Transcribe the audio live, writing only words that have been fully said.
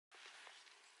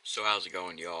So how's it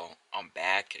going, y'all? I'm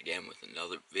back again with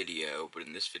another video, but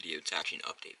in this video it's actually an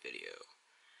update video.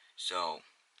 So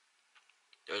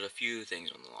there's a few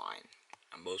things on the line.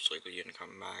 I'm most likely gonna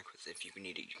come back with if you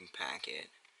need it, you can pack it.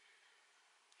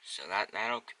 So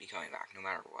that'll be coming back no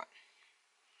matter what.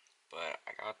 But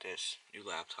I got this new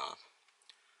laptop,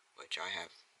 which I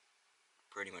have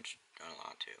pretty much done a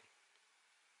lot to.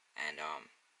 And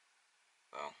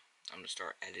well, I'm gonna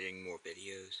start editing more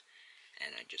videos.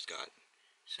 And I just got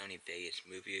Sony Vegas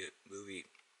Movie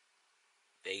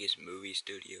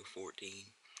Studio 14.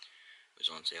 It was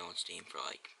on sale on Steam for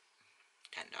like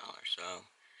 $10, so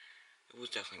it was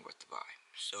definitely worth the buy.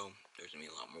 So there's gonna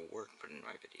be a lot more work put in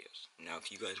my videos. Now, if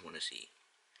you guys want to see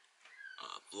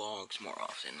vlogs more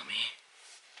often,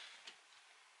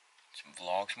 some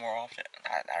vlogs more often.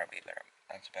 That'll be better.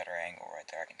 That's a better angle right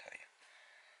there, I can tell you.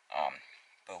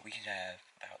 But we can have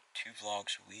about 2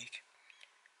 vlogs a week,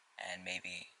 and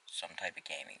maybe some type of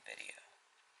gaming video,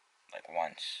 like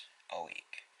once a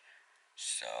week.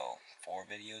 So 4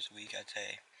 videos a week, I'd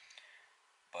say.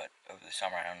 But over the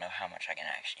summer, I don't know how much I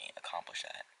can actually accomplish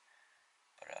that.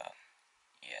 But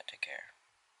yeah, take care.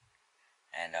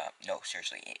 And no,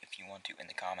 seriously, if you want to in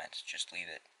the comments, just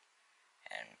leave it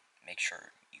and make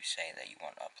sure you say that you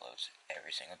want uploads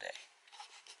every single day.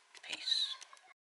 Peace.